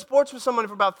is play sports with someone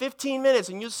for about 15 minutes,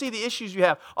 and you'll see the issues you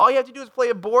have. All you have to do is play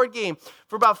a board game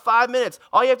for about 5 minutes.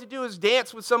 All you have to do is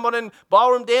dance with someone in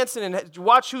ballroom dancing and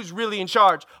watch who's really in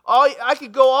charge. I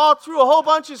could go all through a whole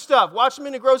bunch of stuff. Watch them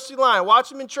in the grocery line. Watch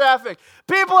them in traffic.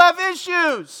 People have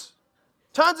issues.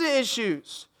 Tons of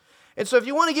issues. And so if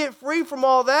you want to get free from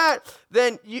all that,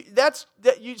 then you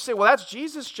say, well, that's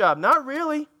Jesus' job. Not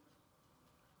really.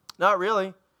 Not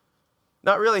really.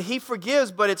 Not really. He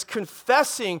forgives, but it's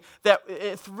confessing that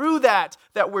through that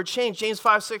we're changed. James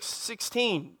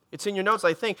 5:16. It's in your notes,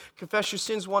 I think. Confess your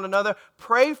sins one another.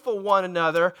 Pray for one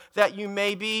another that you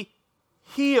may be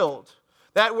healed.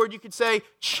 That word you could say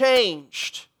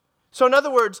changed. So in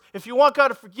other words, if you want God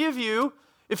to forgive you,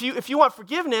 if you want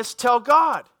forgiveness, tell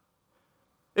God.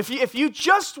 If you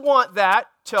just want that,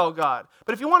 tell God.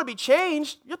 But if you want to be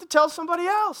changed, you have to tell somebody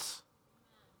else.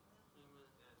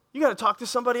 You got to talk to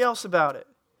somebody else about it.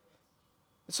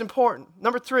 It's important.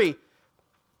 Number 3,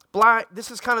 blind.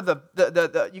 This is kind of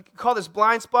the you can call this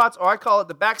blind spots, or I call it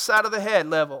the backside of the head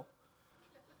level.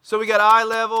 So we got eye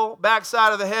level,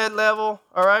 backside of the head level,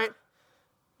 all right?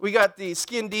 We got the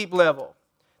skin deep level.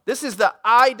 This is the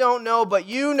I don't know, but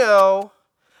you know.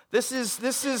 This is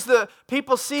the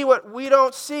people see what we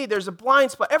don't see. There's a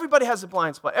blind spot. Everybody has a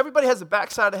blind spot. Everybody has a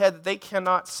backside of the head that they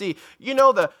cannot see. You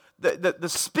know the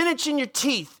spinach in your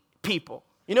teeth people.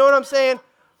 You know what I'm saying?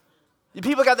 The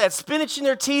people got that spinach in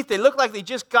their teeth. They look like they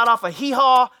just got off a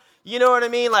hee-haw. You know what I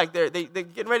mean? Like they're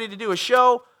getting ready to do a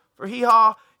show for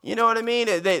hee-haw. You know what I mean?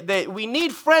 We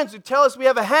need friends who tell us we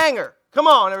have a hanger. Come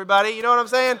on, everybody. You know what I'm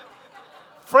saying?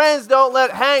 Friends don't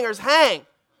let hangers hang.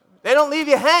 They don't leave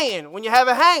you hanging when you have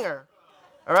a hanger.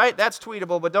 All right? That's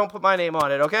tweetable, but don't put my name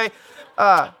on it, okay?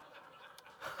 I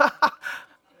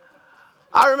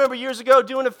remember years ago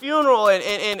doing a funeral, and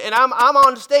I'm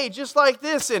on stage just like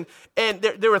this, and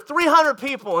there were 300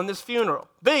 people in this funeral.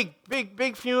 Big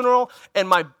funeral, and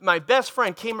my best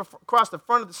friend came across the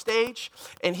front of the stage,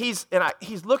 and he's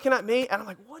looking at me, and I'm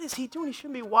like, what is he doing? He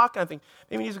shouldn't be walking. I think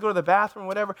maybe he needs to go to the bathroom or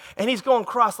whatever, and he's going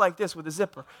across like this with a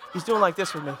zipper. He's doing like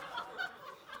this with me.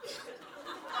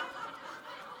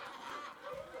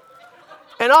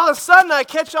 And all of a sudden, I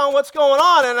catch on what's going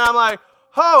on, and I'm like,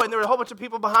 oh, and there were a whole bunch of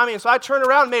people behind me, and so I turned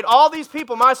around and made all these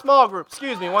people my small group.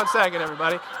 Excuse me, 1 second,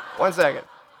 everybody. 1 second.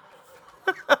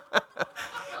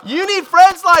 You need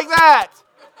friends like that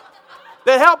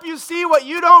help you see what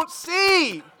you don't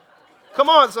see. Come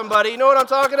on, somebody. You know what I'm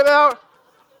talking about?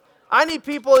 I need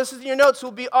people, this is in your notes, who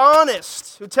will be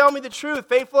honest, who tell me the truth.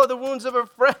 Faithful are the wounds of a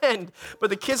friend, but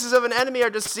the kisses of an enemy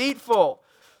are deceitful.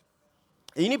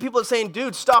 And you need people saying,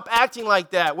 dude, stop acting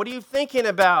like that. What are you thinking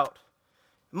about?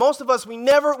 Most of us, we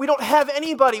don't have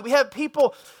anybody. We have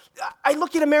people. I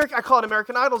look at America, I call it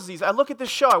American Idol disease. I look at this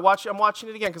show, I'm watching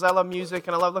it again because I love music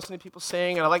and I love listening to people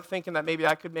sing and I like thinking that maybe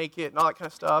I could make it and all that kind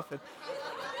of stuff. And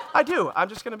I do. I'm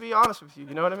just going to be honest with you.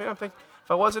 You know what I mean? I'm thinking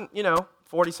if I wasn't,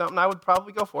 40-something, I would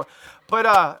probably go for it. But,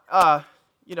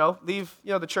 leave,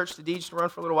 the church to Deej to run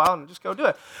for a little while and just go do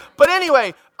it. But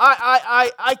anyway,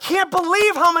 I can't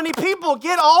believe how many people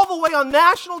get all the way on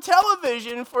national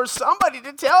television for somebody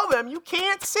to tell them you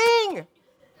can't sing.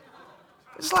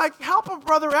 It's like, help a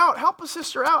brother out, help a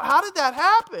sister out. How did that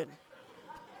happen?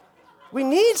 We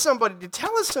need somebody to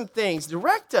tell us some things,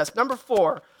 direct us. Number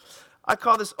 4, I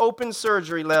call this open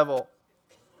surgery level.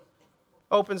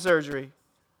 Open surgery.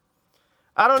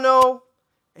 I don't know,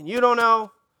 and you don't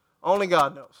know. Only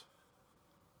God knows.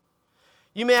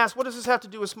 You may ask, what does this have to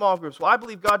do with small groups? Well, I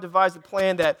believe God devised a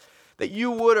plan that you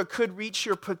would or could reach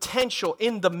your potential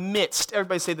in the midst.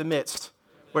 Everybody say the midst.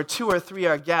 Where 2 or 3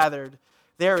 are gathered,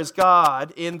 there is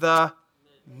God in the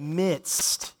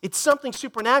midst. It's something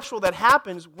supernatural that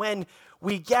happens when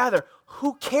we gather.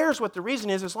 Who cares what the reason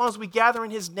is? As long as we gather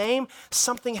in His name,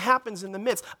 something happens in the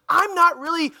midst. I'm not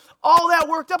really all that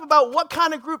worked up about what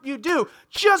kind of group you do.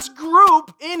 Just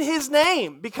group in His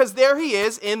name, because there He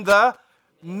is in the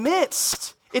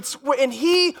midst. And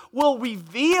He will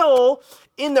reveal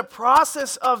in the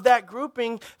process of that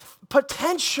grouping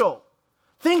potential.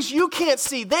 Things you can't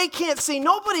see, they can't see,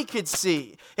 nobody could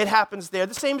see. It happens there.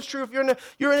 The same is true if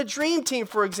you're in a dream team,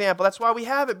 for example. That's why we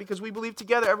have it, because we believe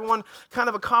together everyone kind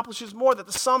of accomplishes more, that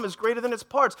the sum is greater than its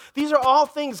parts. These are all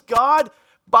things God,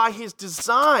 by His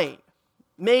design,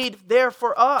 made there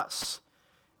for us.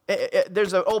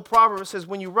 There's an old proverb that says,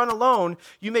 when you run alone,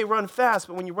 you may run fast,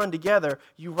 but when you run together,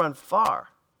 you run far.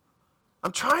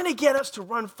 I'm trying to get us to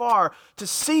run far, to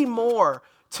see more,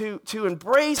 to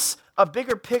embrace a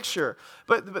bigger picture,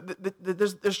 but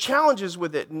there's challenges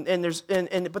with it,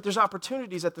 but there's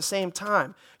opportunities at the same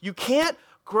time. You can't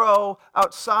grow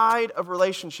outside of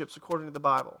relationships according to the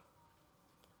Bible.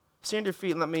 Stand to your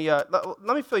feet and let me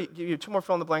give you 2 more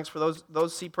fill in the blanks for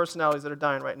those C personalities that are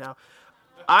dying right now.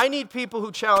 I need people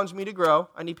who challenge me to grow.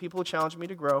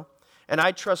 And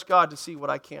I trust God to see what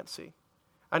I can't see.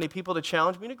 I need people to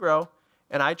challenge me to grow,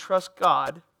 and I trust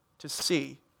God to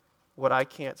see what I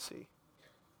can't see.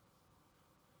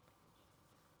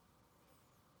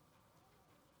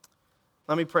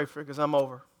 Let me pray for you, because I'm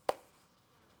over.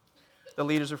 The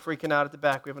leaders are freaking out at the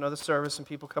back. We have another service and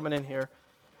people coming in here.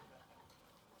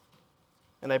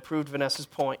 And I proved Vanessa's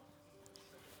point.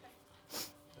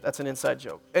 That's an inside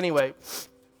joke. Anyway,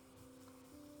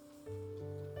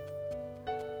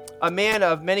 a man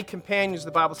of many companions,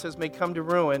 the Bible says, may come to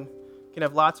ruin. Can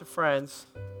have lots of friends,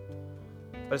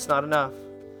 but it's not enough.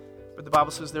 But the Bible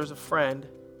says there's a friend.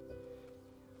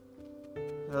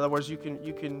 In other words, you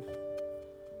can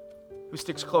who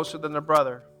sticks closer than a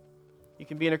brother. You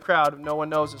can be in a crowd and no one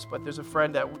knows us, but there's a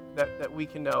friend that we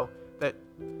can know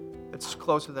that's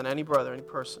closer than any brother, any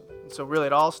person. And so really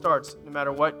it all starts, no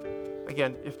matter what.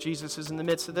 Again, if Jesus is in the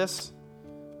midst of this,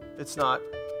 it's not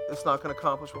going to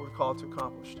accomplish what we're called to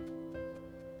accomplish.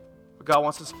 But God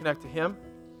wants us to connect to Him,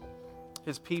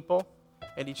 His people,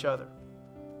 and each other.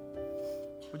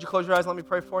 Would you close your eyes and let me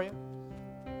pray for you?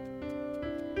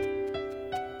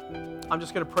 I'm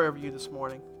just going to pray over you this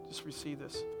morning. Just receive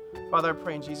this. Father, I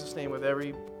pray in Jesus' name with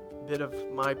every bit of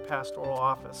my pastoral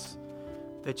office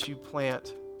that you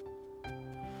plant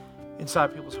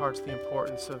inside people's hearts the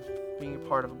importance of being a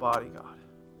part of a body, God.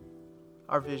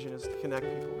 Our vision is to connect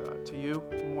people, God, to you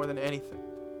more than anything,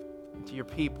 and to your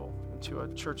people, and to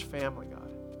a church family, God.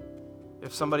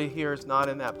 If somebody here is not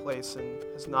in that place and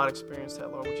has not experienced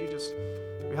that, Lord, would you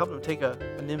help them take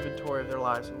an inventory of their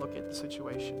lives and look at the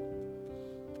situation,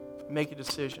 make a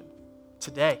decision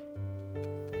today.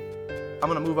 I'm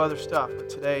going to move other stuff, but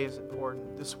today is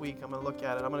important. This week, I'm going to look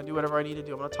at it. I'm going to do whatever I need to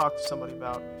do. I'm going to talk to somebody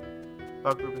about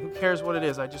grouping. Who cares what it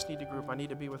is? I just need to group. I need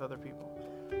to be with other people.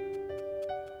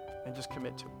 And just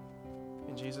commit to it.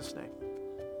 In Jesus' name,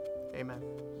 amen.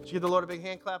 Would you give the Lord a big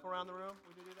hand clap around the room?